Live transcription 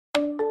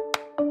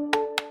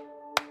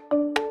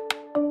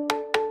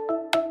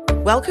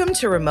Welcome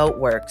to Remote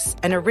Works,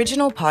 an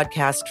original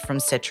podcast from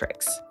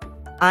Citrix.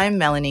 I'm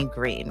Melanie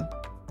Green.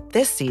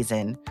 This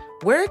season,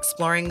 we're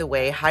exploring the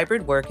way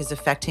hybrid work is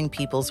affecting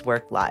people's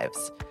work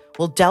lives.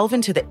 We'll delve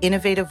into the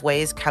innovative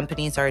ways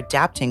companies are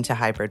adapting to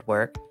hybrid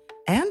work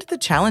and the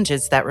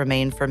challenges that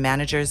remain for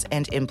managers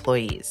and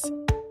employees.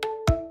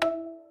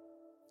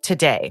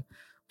 Today,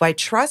 why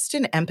trust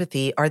and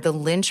empathy are the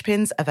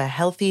linchpins of a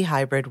healthy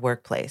hybrid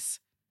workplace.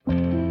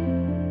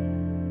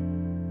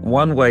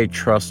 One way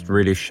trust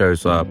really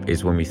shows up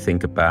is when we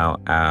think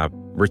about our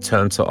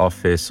return to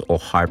office or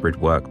hybrid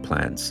work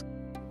plans.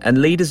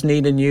 And leaders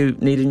need a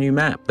new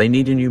map. They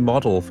need a new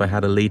model for how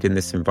to lead in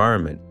this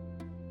environment.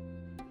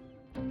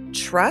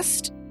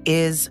 Trust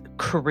is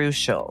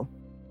crucial.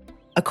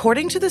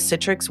 According to the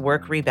Citrix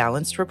Work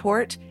Rebalanced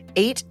report,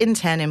 8 in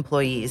 10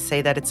 employees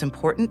say that it's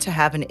important to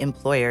have an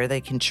employer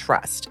they can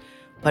trust,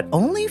 but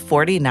only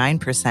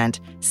 49%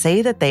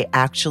 say that they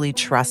actually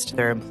trust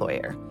their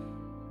employer.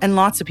 And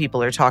lots of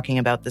people are talking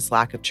about this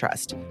lack of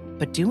trust,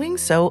 but doing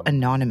so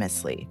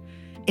anonymously.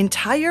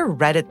 Entire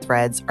Reddit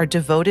threads are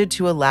devoted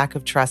to a lack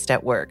of trust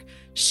at work,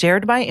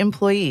 shared by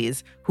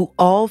employees who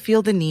all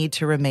feel the need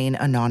to remain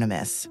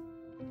anonymous.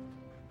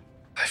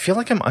 I feel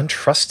like I'm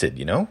untrusted,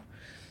 you know?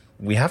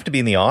 We have to be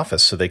in the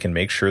office so they can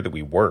make sure that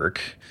we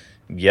work,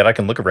 yet I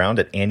can look around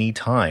at any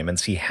time and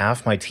see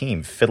half my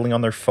team fiddling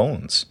on their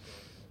phones.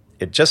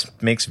 It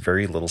just makes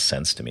very little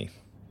sense to me.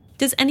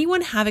 Does anyone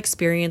have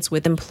experience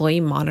with employee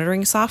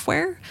monitoring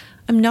software?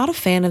 I'm not a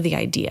fan of the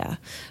idea,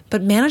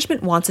 but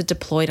management wants it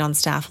deployed on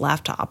staff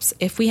laptops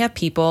if we have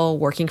people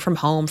working from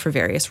home for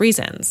various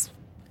reasons.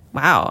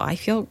 Wow, I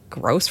feel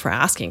gross for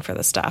asking for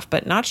this stuff,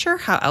 but not sure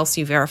how else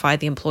you verify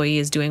the employee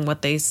is doing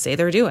what they say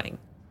they're doing.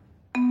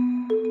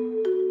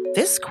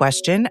 This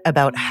question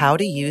about how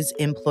to use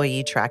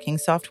employee tracking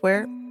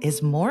software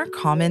is more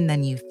common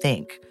than you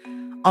think.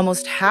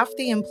 Almost half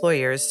the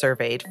employers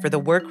surveyed for the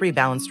Work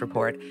Rebalanced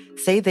report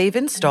say they've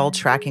installed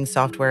tracking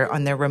software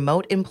on their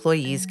remote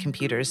employees'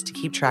 computers to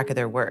keep track of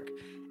their work.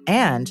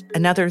 And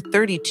another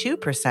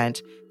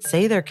 32%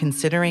 say they're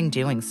considering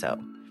doing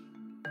so.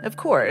 Of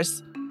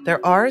course, there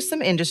are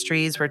some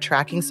industries where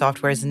tracking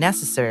software is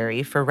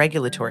necessary for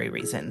regulatory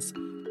reasons.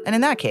 And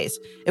in that case,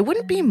 it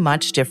wouldn't be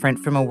much different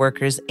from a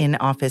worker's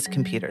in-office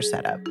computer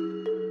setup.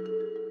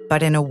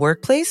 But in a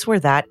workplace where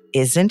that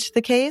isn't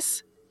the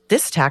case,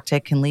 this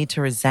tactic can lead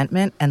to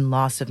resentment and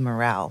loss of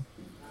morale,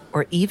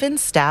 or even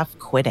staff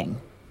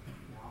quitting.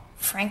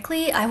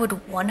 Frankly, I would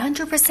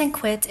 100%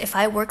 quit if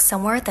I worked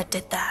somewhere that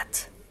did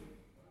that.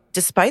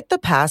 Despite the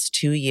past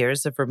 2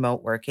 years of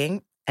remote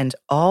working and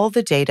all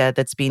the data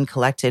that's being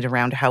collected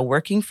around how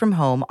working from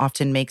home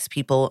often makes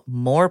people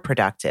more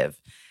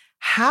productive,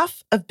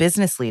 half of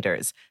business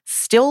leaders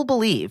still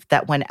believe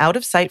that when out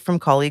of sight from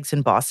colleagues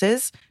and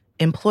bosses,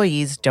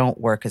 employees don't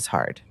work as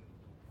hard.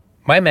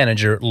 My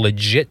manager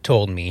legit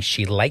told me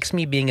she likes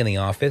me being in the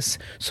office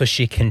so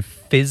she can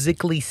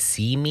physically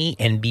see me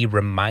and be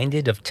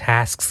reminded of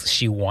tasks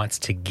she wants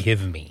to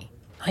give me.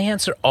 I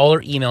answer all her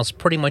emails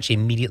pretty much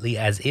immediately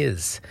as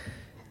is.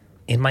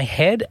 In my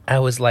head, I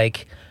was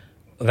like,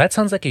 that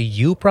sounds like a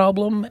you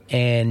problem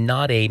and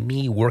not a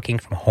me working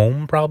from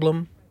home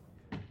problem.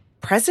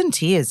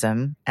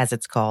 Presenteeism, as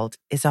it's called,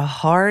 is a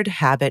hard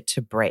habit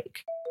to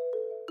break.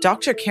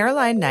 Dr.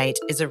 Caroline Knight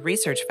is a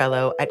research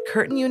fellow at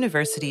Curtin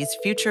University's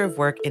Future of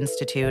Work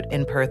Institute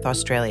in Perth,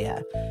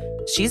 Australia.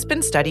 She's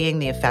been studying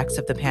the effects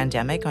of the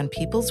pandemic on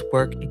people's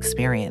work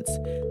experience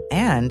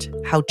and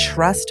how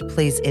trust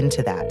plays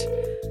into that.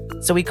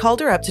 So we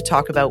called her up to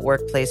talk about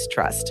workplace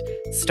trust,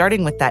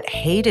 starting with that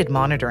hated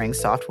monitoring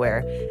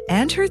software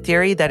and her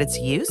theory that its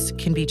use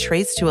can be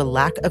traced to a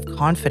lack of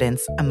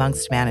confidence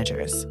amongst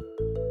managers.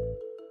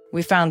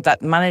 We found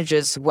that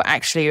managers were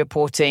actually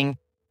reporting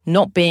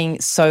not being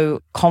so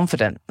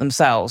confident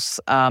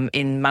themselves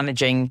in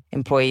managing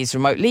employees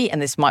remotely.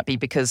 And this might be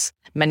because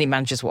many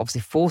managers were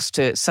obviously forced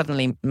to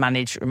suddenly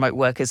manage remote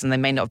workers and they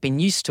may not have been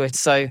used to it.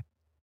 So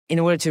in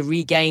order to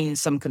regain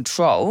some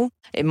control,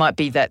 it might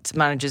be that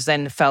managers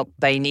then felt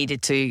they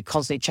needed to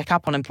constantly check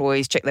up on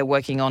employees, check they're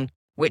working on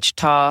which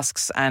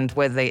tasks and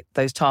whether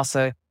those tasks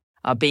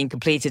are being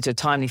completed to a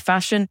timely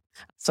fashion.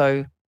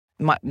 So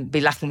might be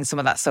lacking some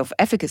of that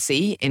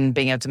self-efficacy in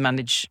being able to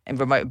manage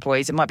remote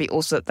employees. It might be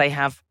also that they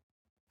have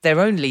their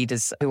own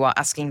leaders who are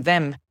asking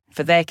them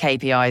for their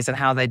KPIs and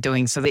how they're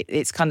doing. So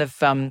it's kind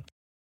of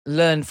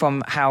learn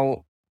from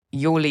how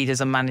your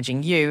leaders are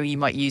managing you. You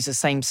might use the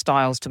same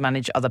styles to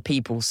manage other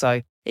people.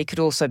 So it could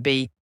also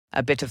be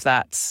a bit of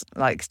that,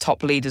 like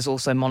top leaders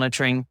also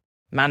monitoring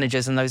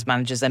managers and those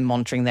managers then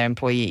monitoring their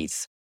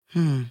employees.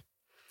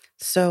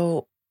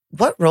 So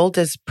what role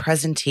does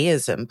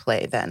presenteeism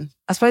play then?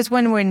 I suppose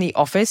when we're in the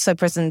office, so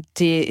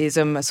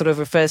presenteeism sort of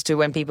refers to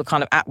when people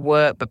kind of at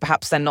work, but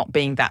perhaps they're not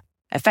being that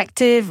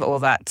effective or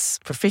that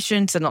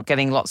proficient. They're not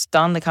getting lots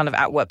done. They're kind of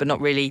at work, but not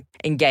really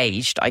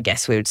engaged, I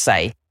guess we would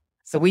say.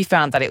 So we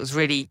found that it was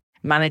really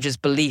managers'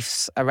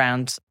 beliefs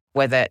around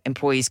whether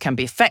employees can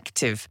be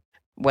effective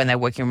when they're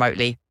working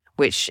remotely,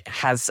 which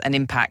has an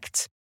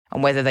impact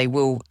on whether they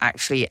will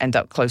actually end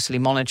up closely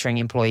monitoring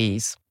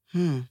employees.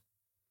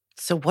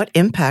 So what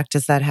impact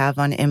does that have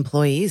on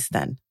employees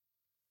then?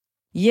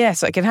 Yeah,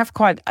 so it can have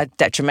quite a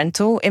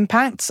detrimental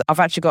impact. I've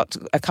actually got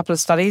a couple of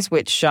studies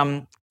which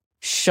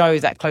show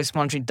that close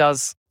monitoring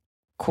does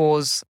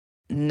cause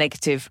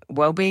negative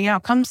well-being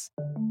outcomes.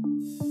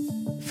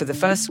 For the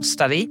first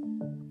study,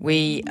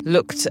 we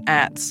looked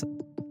at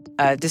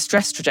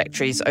distress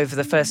trajectories over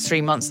the first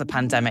 3 months of the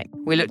pandemic.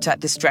 We looked at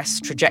distress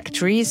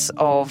trajectories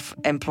of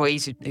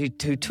employees who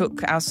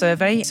took our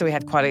survey. So we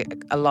had quite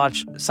a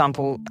large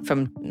sample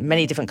from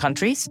many different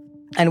countries.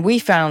 And we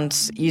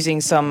found,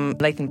 using some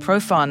latent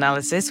profile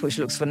analysis, which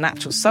looks for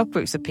natural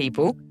subgroups of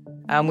people,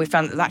 we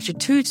found that there were actually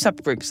 2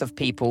 subgroups of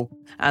people.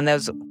 And there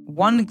was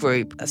one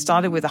group that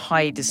started with a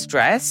high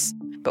distress,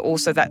 but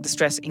also that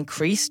distress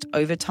increased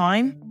over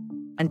time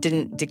and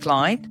didn't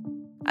decline.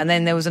 And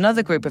then there was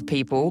another group of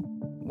people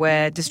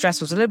where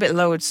distress was a little bit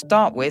lower to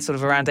start with, sort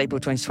of around April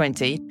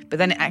 2020, but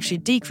then it actually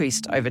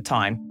decreased over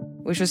time,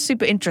 which was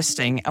super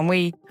interesting. And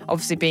we,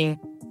 obviously being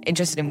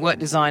interested in work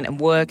design and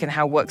work and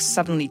how work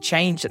suddenly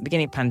changed at the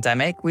beginning of the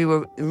pandemic, we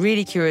were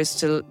really curious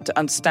to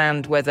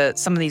understand whether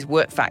some of these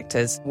work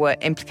factors were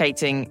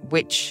implicating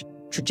which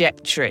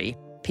trajectory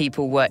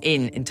people were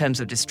in terms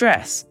of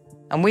distress.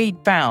 And we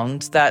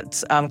found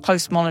that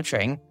close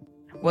monitoring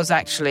was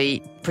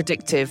actually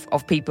predictive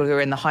of people who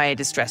are in the higher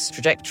distress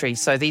trajectory.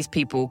 So these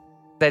people,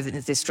 their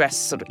distress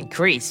sort of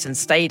increased and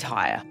stayed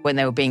higher when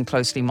they were being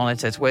closely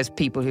monitored, whereas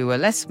people who were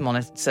less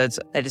monitored,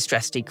 their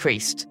distress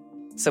decreased.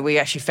 So we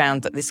actually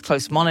found that this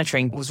close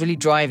monitoring was really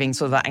driving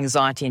sort of that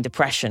anxiety and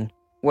depression,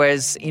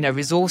 whereas,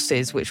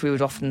 resources, which we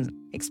would often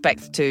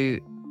expect to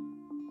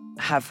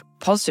have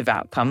positive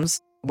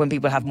outcomes, when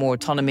people have more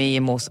autonomy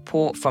and more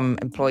support from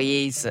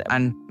employees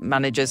and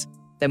managers,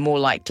 they're more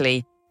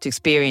likely to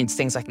experience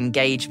things like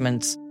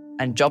engagement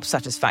and job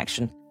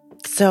satisfaction.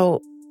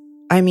 So,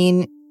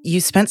 you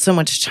spent so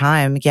much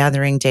time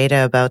gathering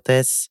data about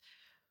this,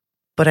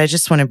 but I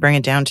just want to bring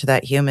it down to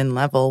that human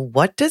level.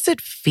 What does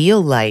it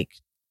feel like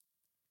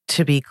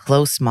to be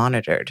close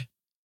monitored?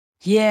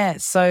 Yeah,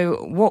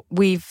 so what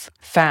we've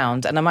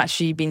found, and I'm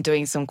actually been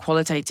doing some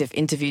qualitative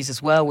interviews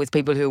as well with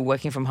people who are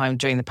working from home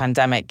during the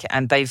pandemic,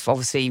 and they've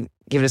obviously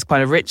given us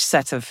quite a rich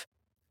set of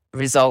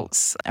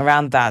results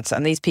around that.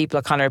 And these people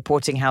are kind of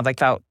reporting how they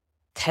felt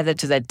tethered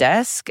to their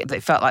desk. They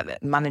felt like the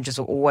managers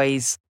were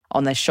always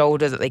on their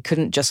shoulder, that they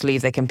couldn't just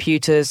leave their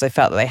computers. They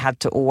felt that they had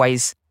to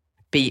always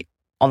be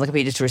on the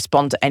computer to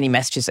respond to any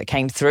messages that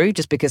came through,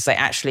 just because they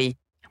actually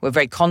were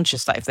very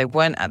conscious that if they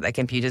weren't at their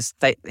computers,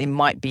 it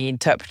might be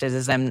interpreted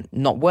as them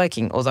not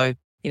working. Although,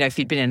 if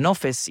you'd been in an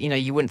office,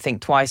 you wouldn't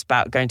think twice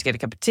about going to get a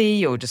cup of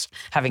tea or just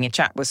having a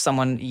chat with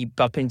someone you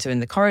bump into in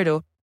the corridor.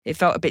 It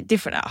felt a bit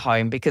different at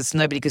home because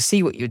nobody could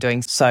see what you're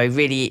doing. So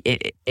really,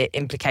 it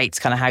implicates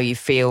kind of how you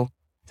feel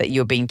that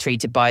you're being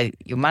treated by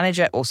your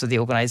manager, also the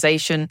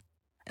organization.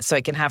 So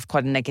it can have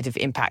quite a negative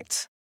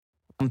impact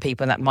on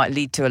people, and that might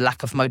lead to a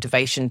lack of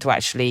motivation to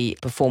actually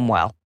perform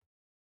well.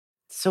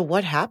 So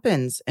what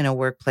happens in a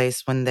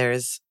workplace when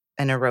there's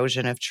an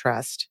erosion of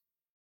trust?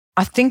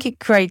 I think it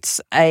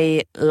creates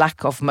a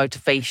lack of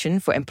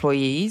motivation for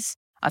employees.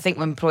 I think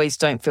when employees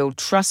don't feel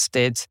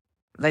trusted,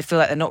 they feel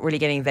like they're not really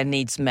getting their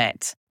needs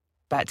met.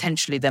 But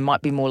potentially they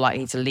might be more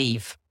likely to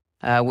leave,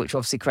 which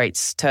obviously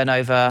creates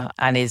turnover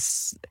and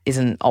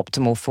isn't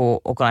optimal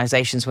for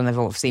organizations when they've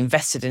obviously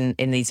invested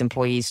in these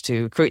employees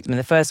to recruit them in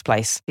the first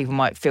place. People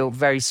might feel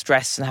very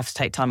stressed and have to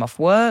take time off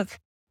work.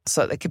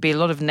 So there could be a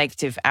lot of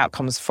negative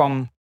outcomes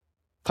from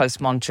close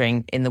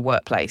monitoring in the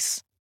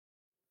workplace.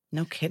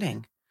 No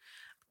kidding.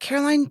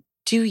 Caroline,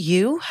 do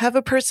you have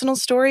a personal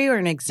story or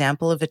an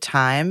example of a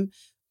time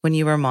when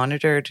you were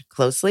monitored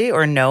closely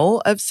or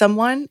know of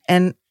someone?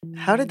 And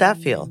how did that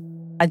feel?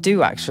 I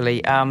do,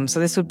 actually. So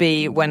this would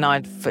be when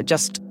I'd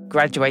just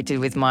graduated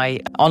with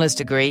my honours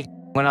degree,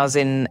 when I was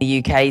in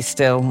the UK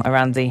still,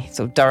 around the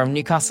sort of Durham,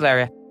 Newcastle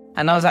area.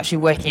 And I was actually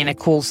working in a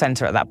call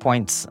centre at that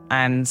point.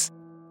 And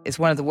it's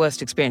one of the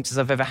worst experiences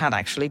I've ever had,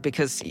 actually,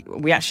 because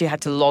we actually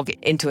had to log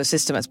into a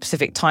system at a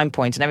specific time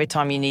point. And every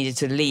time you needed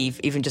to leave,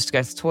 even just to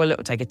go to the toilet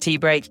or take a tea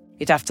break,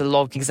 you'd have to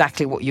log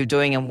exactly what you're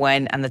doing and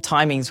when, and the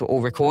timings were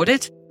all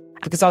recorded.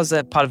 Because I was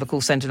a part of a call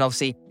centre and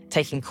obviously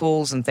taking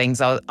calls and things,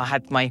 I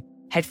had my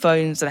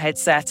headphones and a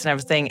headset and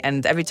everything.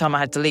 And every time I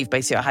had to leave,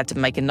 basically, I had to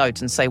make a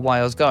note and say why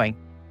I was going.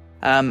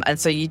 And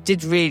so you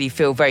did really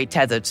feel very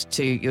tethered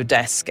to your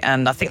desk.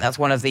 And I think that's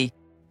one of the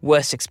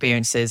worst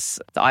experiences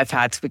that I've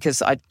had,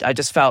 because I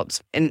just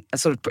felt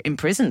sort of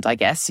imprisoned, I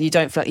guess. You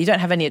don't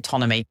have any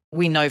autonomy.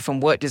 We know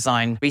from work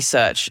design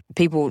research,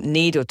 people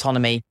need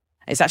autonomy.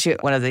 It's actually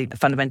one of the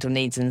fundamental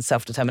needs in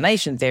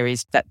self-determination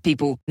theories, that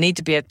people need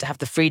to be able to have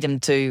the freedom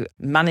to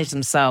manage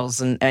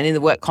themselves and in the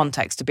work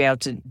context to be able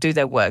to do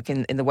their work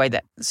in the way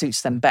that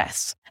suits them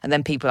best. And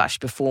then people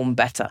actually perform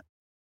better.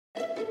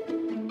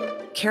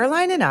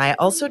 Caroline and I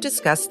also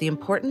discussed the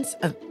importance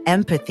of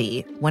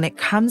empathy when it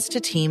comes to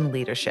team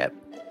leadership.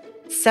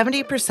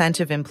 70%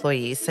 of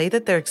employees say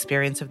that their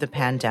experience of the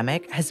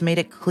pandemic has made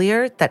it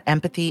clear that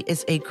empathy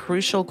is a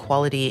crucial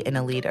quality in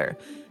a leader.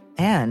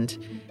 And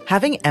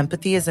having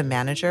empathy as a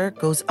manager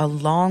goes a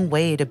long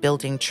way to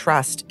building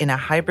trust in a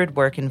hybrid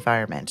work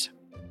environment.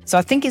 So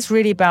I think it's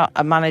really about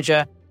a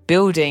manager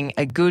building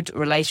a good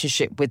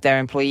relationship with their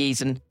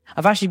employees. And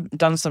I've actually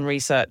done some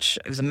research.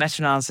 It was a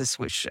meta-analysis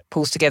which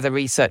pulls together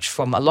research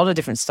from a lot of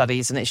different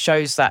studies. And it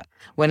shows that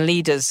when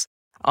leaders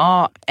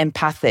are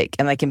empathic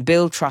and they can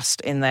build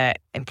trust in their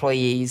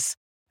employees,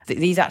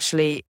 these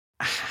actually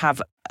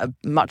have a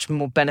much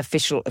more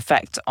beneficial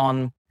effect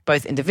on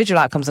both individual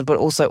outcomes, but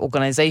also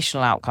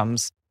organizational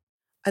outcomes.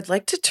 I'd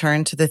like to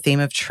turn to the theme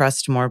of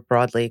trust more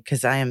broadly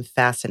because I am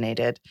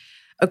fascinated.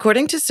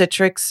 According to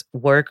Citrix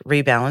Work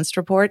Rebalanced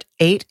report,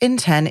 8 in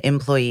 10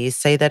 employees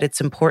say that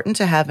it's important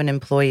to have an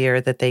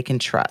employer that they can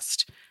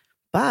trust.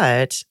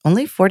 But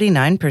only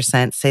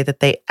 49% say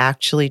that they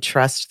actually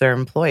trust their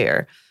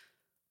employer.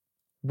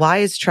 Why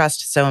is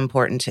trust so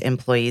important to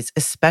employees,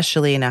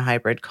 especially in a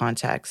hybrid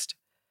context?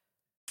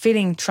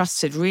 Feeling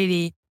trusted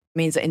really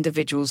means that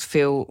individuals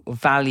feel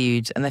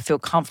valued and they feel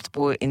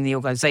comfortable in the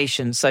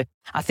organization. So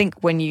I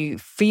think when you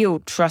feel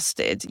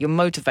trusted, you're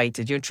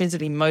motivated, you're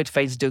intrinsically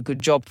motivated to do a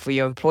good job for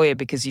your employer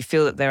because you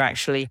feel that they're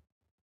actually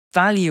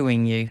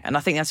valuing you. And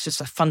I think that's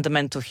just a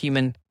fundamental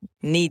human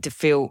need to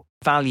feel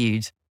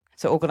valued.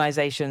 So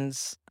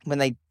organizations, when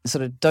they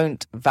sort of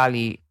don't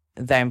value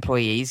their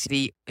employees,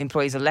 the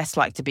employees are less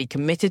likely to be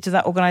committed to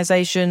that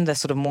organization. They're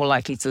sort of more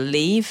likely to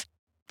leave.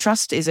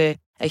 Trust is a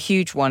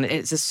huge one.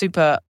 It's a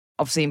super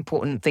obviously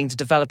important thing to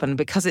develop. And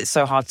because it's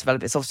so hard to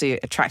develop, it's obviously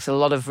attracted a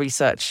lot of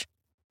research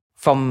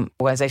from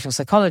organizational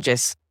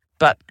psychologists.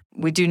 But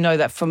we do know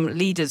that from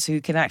leaders who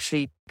can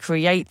actually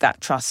create that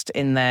trust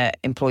in their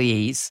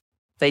employees,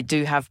 they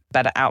do have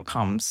better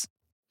outcomes.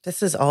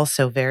 This is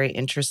also very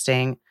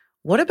interesting.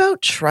 What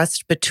about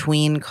trust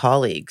between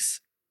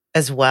colleagues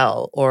as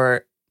well,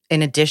 or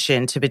in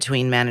addition to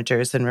between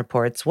managers and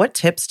reports? What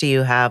tips do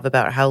you have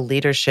about how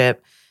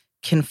leadership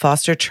can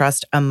foster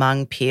trust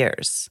among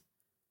peers?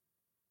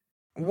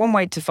 One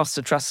way to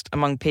foster trust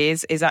among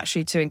peers is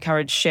actually to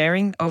encourage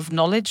sharing of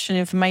knowledge and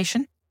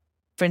information.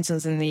 For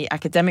instance, in the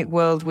academic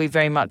world, we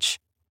very much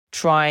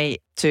try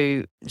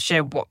to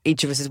share what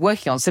each of us is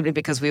working on simply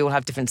because we all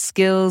have different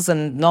skills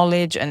and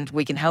knowledge and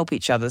we can help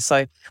each other.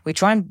 So we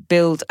try and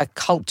build a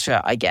culture,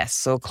 I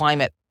guess, or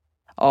climate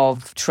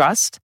of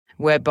trust,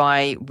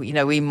 whereby,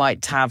 we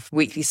might have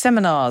weekly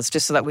seminars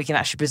just so that we can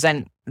actually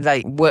present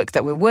the work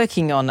that we're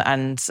working on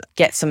and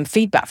get some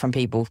feedback from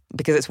people.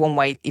 Because it's one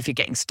way, if you're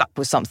getting stuck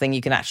with something,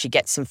 you can actually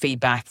get some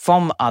feedback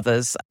from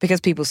others because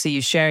people see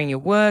you sharing your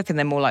work and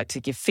they're more likely to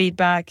give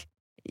feedback.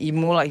 You're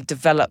more likely to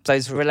develop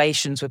those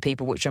relations with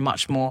people which are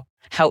much more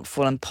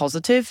helpful and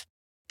positive.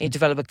 You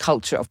develop a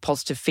culture of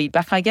positive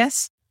feedback, I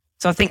guess.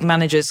 So I think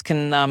managers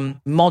can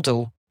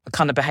model the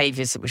kind of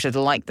behaviors which they'd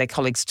like their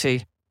colleagues to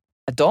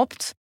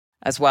adopt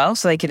as well.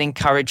 So they can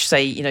encourage,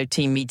 say,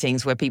 team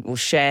meetings where people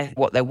share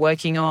what they're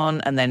working on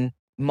and then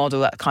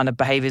model that kind of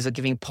behaviors of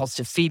giving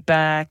positive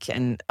feedback,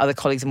 and other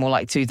colleagues are more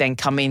likely to then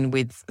come in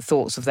with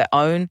thoughts of their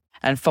own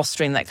and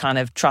fostering that kind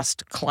of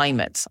trust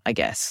climate, I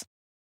guess.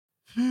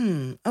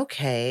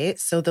 Okay.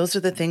 So those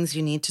are the things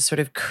you need to sort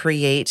of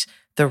create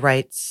the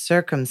right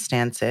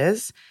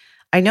circumstances.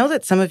 I know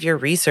that some of your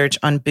research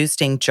on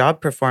boosting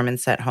job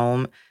performance at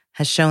home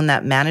has shown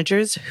that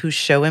managers who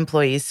show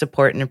employees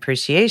support and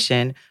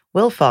appreciation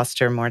will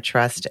foster more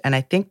trust. And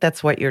I think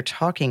that's what you're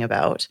talking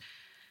about.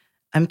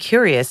 I'm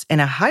curious, in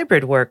a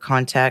hybrid work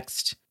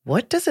context,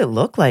 what does it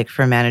look like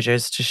for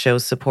managers to show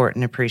support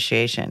and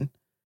appreciation?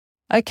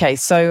 Okay,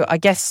 so I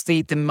guess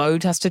the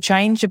mode has to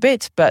change a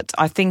bit, but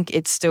I think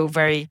it's still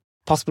very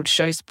possible to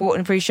show support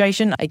and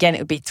appreciation. Again, it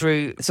would be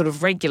through sort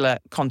of regular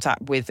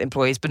contact with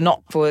employees, but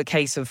not for the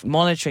case of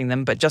monitoring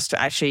them, but just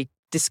to actually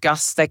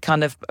discuss their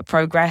kind of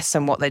progress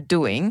and what they're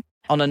doing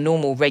on a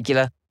normal,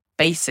 regular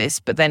basis,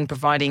 but then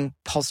providing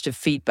positive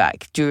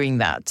feedback during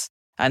that.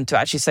 And to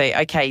actually say,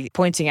 okay,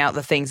 pointing out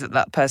the things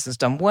that person's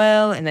done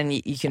well, and then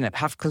you can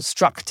have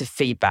constructive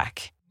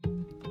feedback.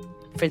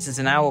 For instance,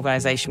 in our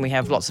organization, we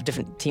have lots of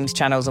different Teams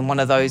channels, and one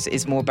of those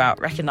is more about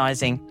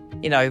recognizing,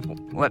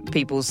 what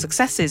people's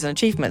successes and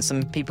achievements,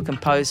 and people can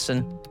post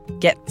and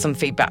get some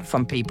feedback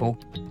from people.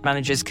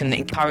 Managers can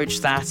encourage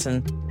that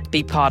and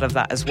be part of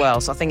that as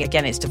well. So I think,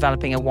 again, it's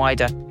developing a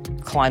wider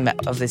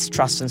climate of this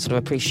trust and sort of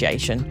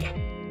appreciation.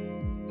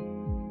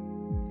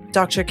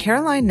 Dr.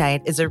 Caroline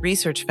Knight is a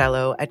research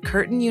fellow at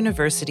Curtin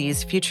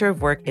University's Future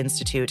of Work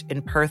Institute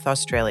in Perth,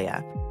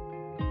 Australia.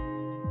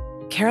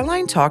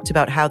 Caroline talked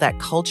about how that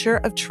culture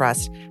of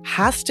trust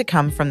has to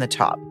come from the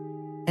top,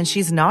 and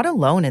she's not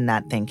alone in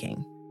that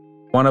thinking.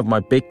 One of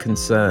my big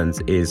concerns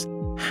is,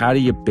 how do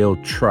you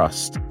build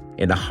trust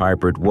in a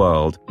hybrid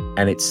world?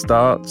 And it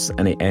starts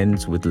and it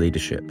ends with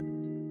leadership.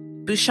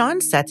 Bhushan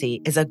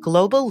Sethi is a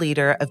global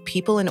leader of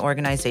people and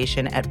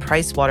organization at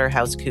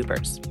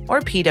PricewaterhouseCoopers,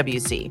 or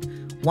PwC,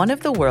 one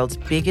of the world's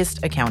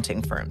biggest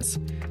accounting firms.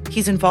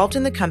 He's involved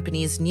in the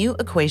company's New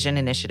Equation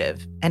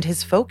initiative, and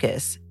his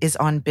focus is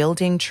on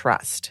building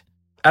trust.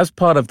 As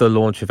part of the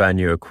launch of our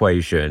New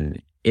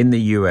Equation, in the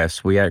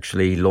US, we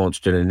actually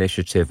launched an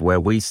initiative where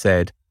we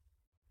said,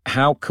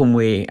 how can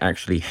we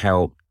actually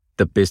help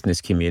the business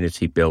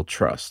community build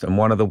trust. And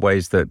one of the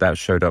ways that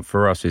showed up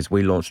for us is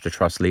we launched a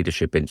Trust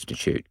Leadership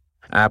Institute.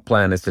 Our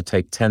plan is to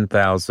take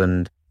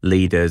 10,000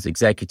 leaders,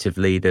 executive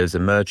leaders,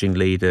 emerging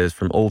leaders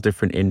from all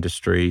different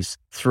industries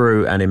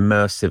through an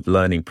immersive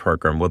learning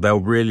program where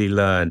they'll really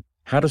learn,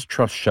 how does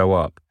trust show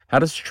up? How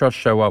does trust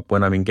show up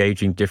when I'm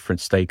engaging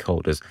different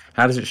stakeholders?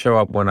 How does it show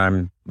up when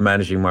I'm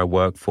managing my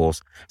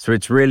workforce? So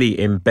it's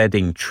really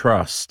embedding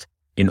trust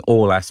in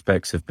all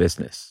aspects of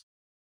business.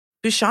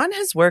 Bhushan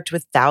has worked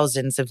with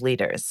thousands of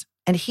leaders,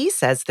 and he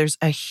says there's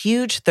a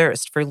huge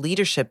thirst for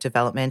leadership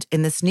development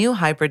in this new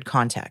hybrid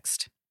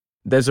context.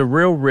 There's a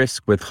real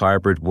risk with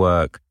hybrid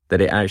work that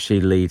it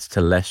actually leads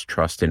to less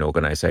trust in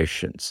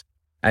organizations.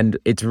 And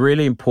it's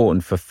really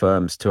important for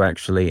firms to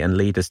actually, and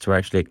leaders to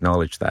actually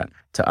acknowledge that,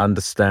 to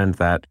understand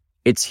that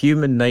it's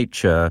human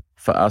nature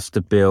for us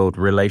to build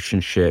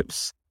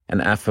relationships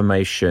and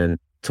affirmation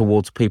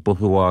towards people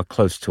who are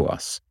close to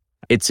us.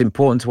 It's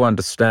important to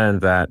understand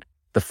that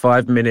the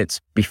 5 minutes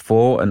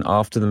before and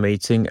after the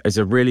meeting is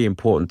a really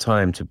important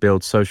time to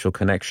build social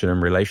connection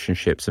and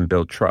relationships and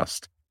build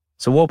trust.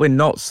 So what we're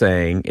not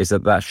saying is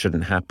that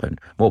shouldn't happen.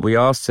 What we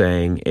are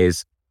saying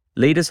is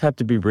leaders have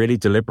to be really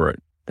deliberate.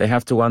 They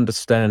have to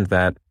understand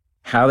that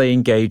how they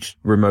engage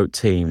remote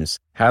teams,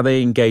 how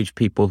they engage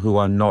people who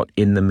are not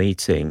in the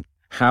meeting,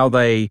 how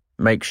they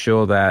make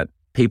sure that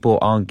people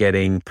aren't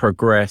getting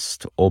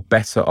progressed or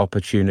better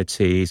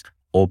opportunities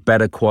or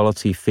better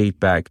quality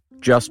feedback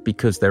just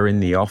because they're in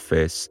the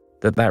office,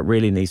 that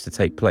really needs to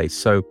take place.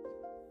 So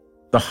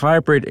the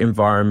hybrid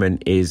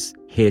environment is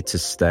here to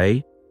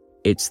stay.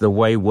 It's the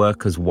way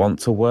workers want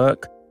to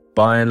work.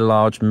 By and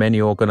large,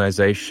 many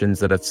organizations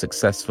that have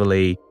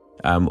successfully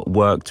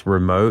worked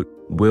remote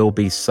will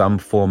be some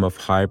form of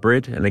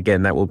hybrid. And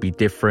again, that will be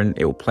different.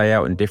 It will play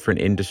out in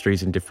different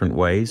industries in different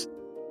ways.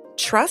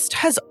 Trust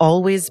has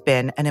always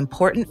been an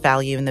important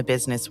value in the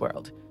business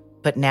world,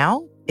 but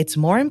now it's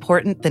more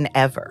important than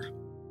ever.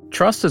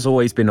 Trust has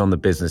always been on the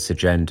business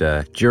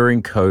agenda.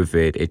 During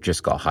COVID, it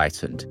just got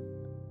heightened.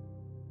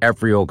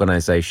 Every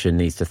organization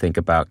needs to think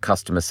about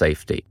customer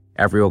safety.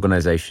 Every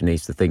organization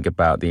needs to think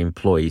about the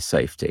employee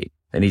safety.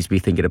 They need to be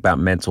thinking about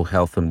mental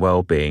health and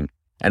well-being.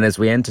 And as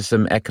we enter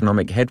some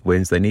economic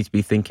headwinds, they need to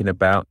be thinking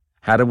about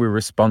how do we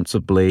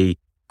responsibly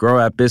grow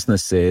our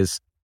businesses.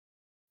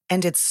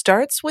 And it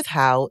starts with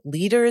how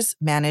leaders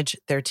manage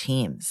their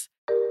teams.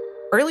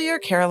 Earlier,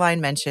 Caroline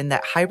mentioned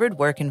that hybrid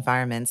work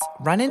environments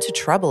run into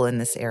trouble in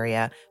this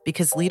area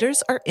because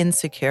leaders are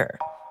insecure.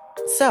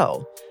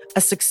 So,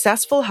 a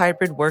successful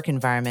hybrid work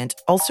environment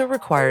also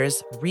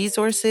requires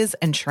resources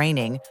and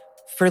training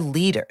for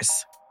leaders.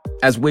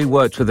 As we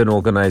worked with an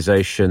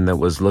organization that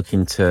was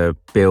looking to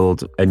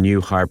build a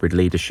new hybrid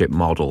leadership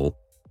model,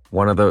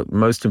 one of the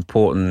most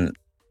important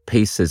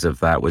pieces of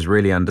that was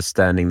really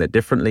understanding that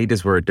different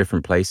leaders were at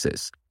different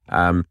places.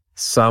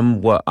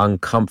 Some were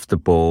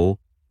uncomfortable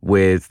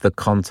with the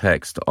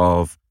context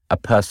of a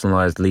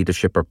personalized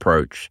leadership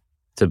approach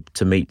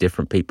to meet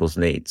different people's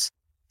needs.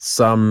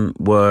 Some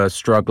were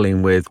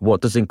struggling with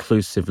what does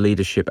inclusive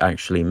leadership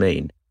actually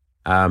mean?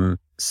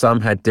 Some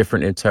had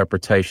different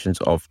interpretations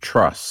of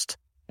trust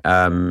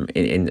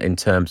in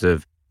terms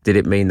of, did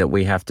it mean that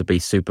we have to be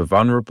super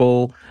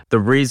vulnerable? The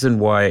reason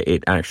why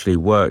it actually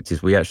worked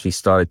is we actually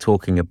started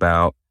talking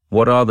about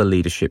what are the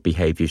leadership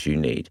behaviors you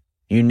need.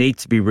 You need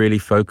to be really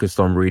focused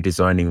on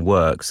redesigning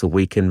work so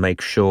we can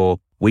make sure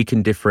we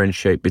can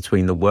differentiate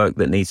between the work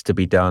that needs to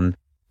be done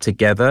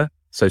together,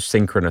 so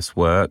synchronous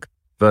work,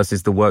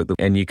 versus the work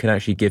and you can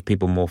actually give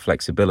people more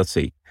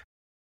flexibility.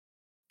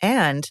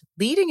 And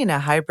leading in a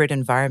hybrid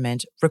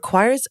environment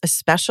requires a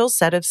special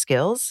set of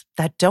skills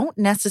that don't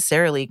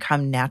necessarily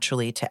come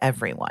naturally to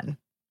everyone.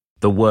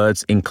 The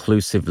words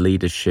inclusive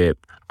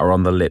leadership are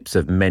on the lips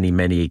of many,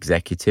 many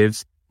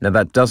executives. Now,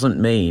 that doesn't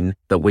mean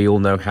that we all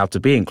know how to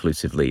be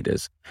inclusive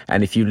leaders.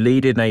 And if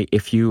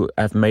you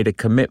have made a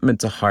commitment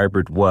to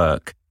hybrid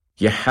work,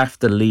 you have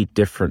to lead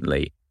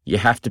differently. You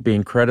have to be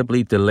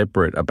incredibly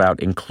deliberate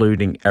about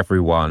including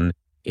everyone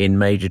in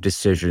major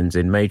decisions,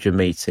 in major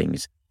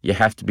meetings. You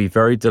have to be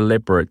very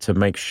deliberate to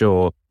make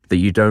sure that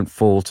you don't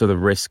fall to the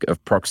risk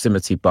of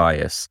proximity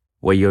bias,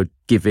 where you're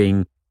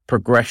giving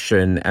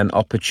progression and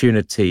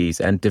opportunities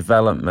and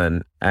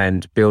development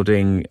and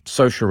building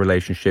social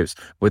relationships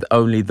with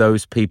only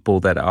those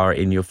people that are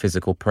in your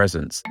physical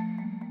presence.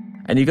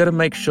 And you got to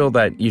make sure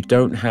that you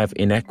don't have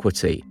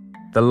inequity.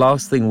 The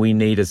last thing we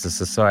need as a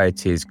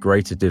society is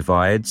greater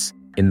divides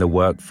in the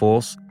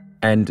workforce.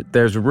 And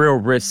there's a real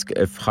risk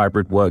if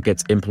hybrid work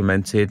gets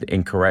implemented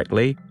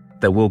incorrectly,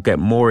 that we'll get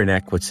more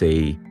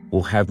inequity.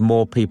 We'll have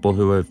more people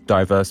who have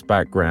diverse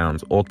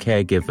backgrounds or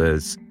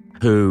caregivers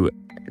who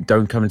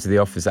don't come into the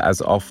office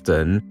as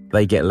often.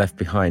 They get left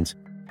behind.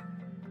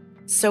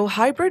 So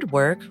hybrid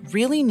work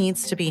really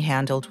needs to be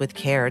handled with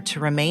care to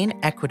remain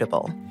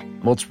equitable.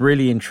 What's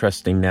really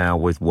interesting now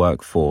with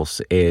workforce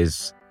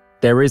is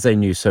there is a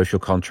new social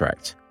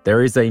contract.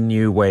 There is a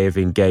new way of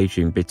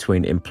engaging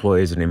between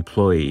employers and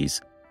employees.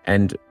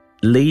 And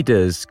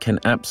leaders can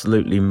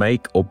absolutely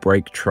make or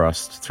break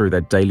trust through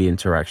their daily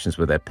interactions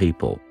with their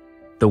people.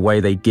 the way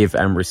they give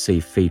and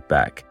receive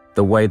feedback,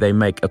 the way they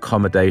make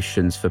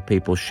accommodations for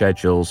people's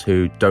schedules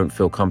who don't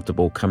feel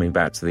comfortable coming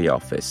back to the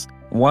office.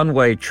 One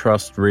way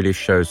trust really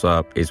shows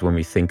up is when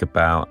we think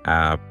about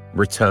our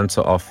return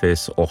to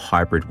office or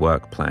hybrid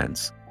work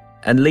plans.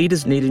 And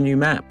leaders need a new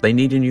map. They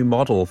need a new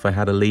model for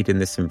how to lead in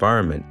this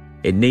environment.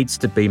 It needs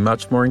to be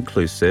much more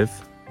inclusive.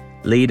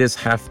 Leaders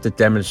have to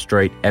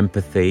demonstrate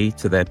empathy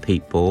to their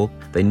people.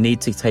 They need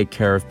to take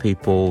care of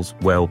people's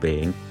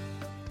well-being.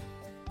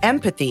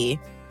 Empathy,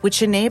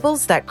 which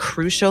enables that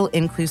crucial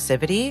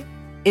inclusivity,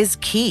 is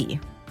key.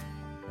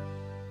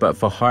 But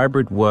for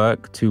hybrid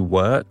work to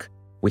work,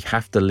 we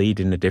have to lead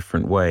in a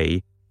different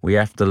way. We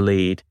have to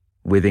lead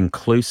with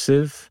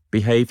inclusive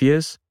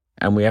behaviors,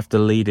 and we have to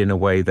lead in a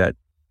way that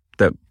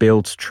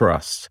builds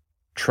trust.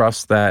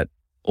 Trust that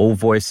all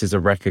voices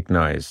are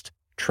recognized.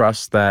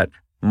 Trust that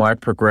my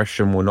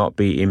progression will not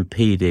be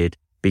impeded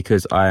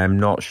because I am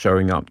not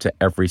showing up to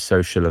every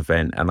social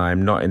event, and I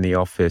am not in the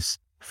office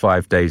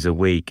 5 days a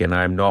week, and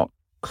I am not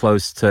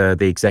close to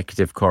the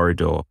executive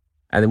corridor.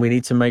 And then we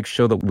need to make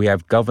sure that we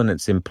have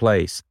governance in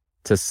place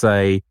to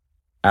say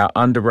our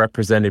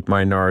underrepresented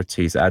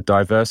minorities, our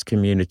diverse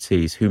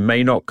communities who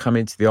may not come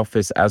into the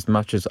office as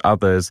much as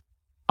others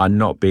are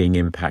not being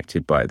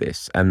impacted by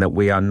this, and that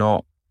we are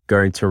not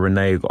going to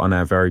renege on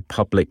our very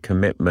public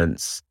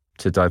commitments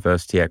to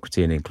diversity,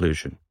 equity, and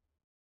inclusion.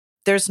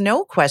 There's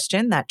no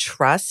question that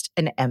trust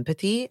and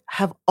empathy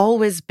have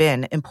always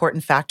been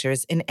important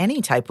factors in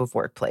any type of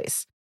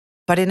workplace.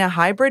 But in a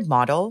hybrid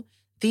model,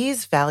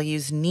 these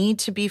values need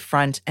to be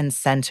front and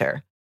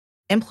center.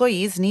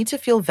 Employees need to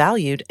feel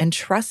valued and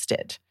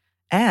trusted.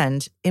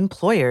 And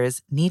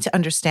employers need to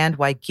understand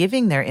why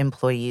giving their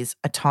employees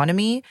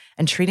autonomy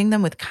and treating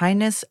them with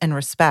kindness and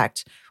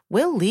respect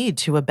will lead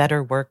to a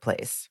better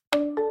workplace.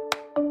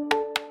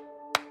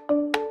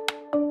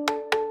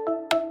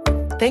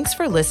 Thanks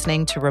for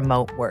listening to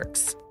Remote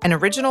Works, an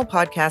original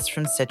podcast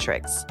from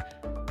Citrix.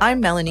 I'm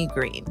Melanie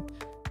Green.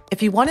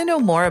 If you want to know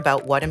more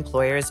about what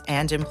employers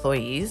and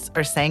employees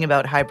are saying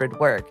about hybrid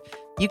work,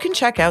 you can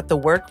check out the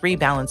Work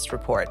Rebalanced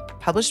report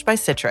published by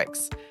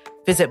Citrix.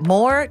 Visit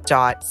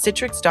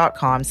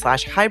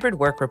more.citrix.com/hybrid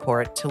work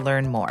report to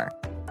learn more.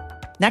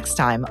 Next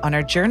time on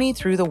our journey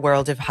through the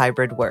world of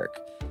hybrid work,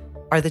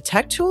 are the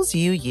tech tools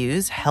you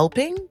use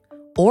helping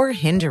or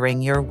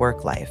hindering your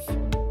work life?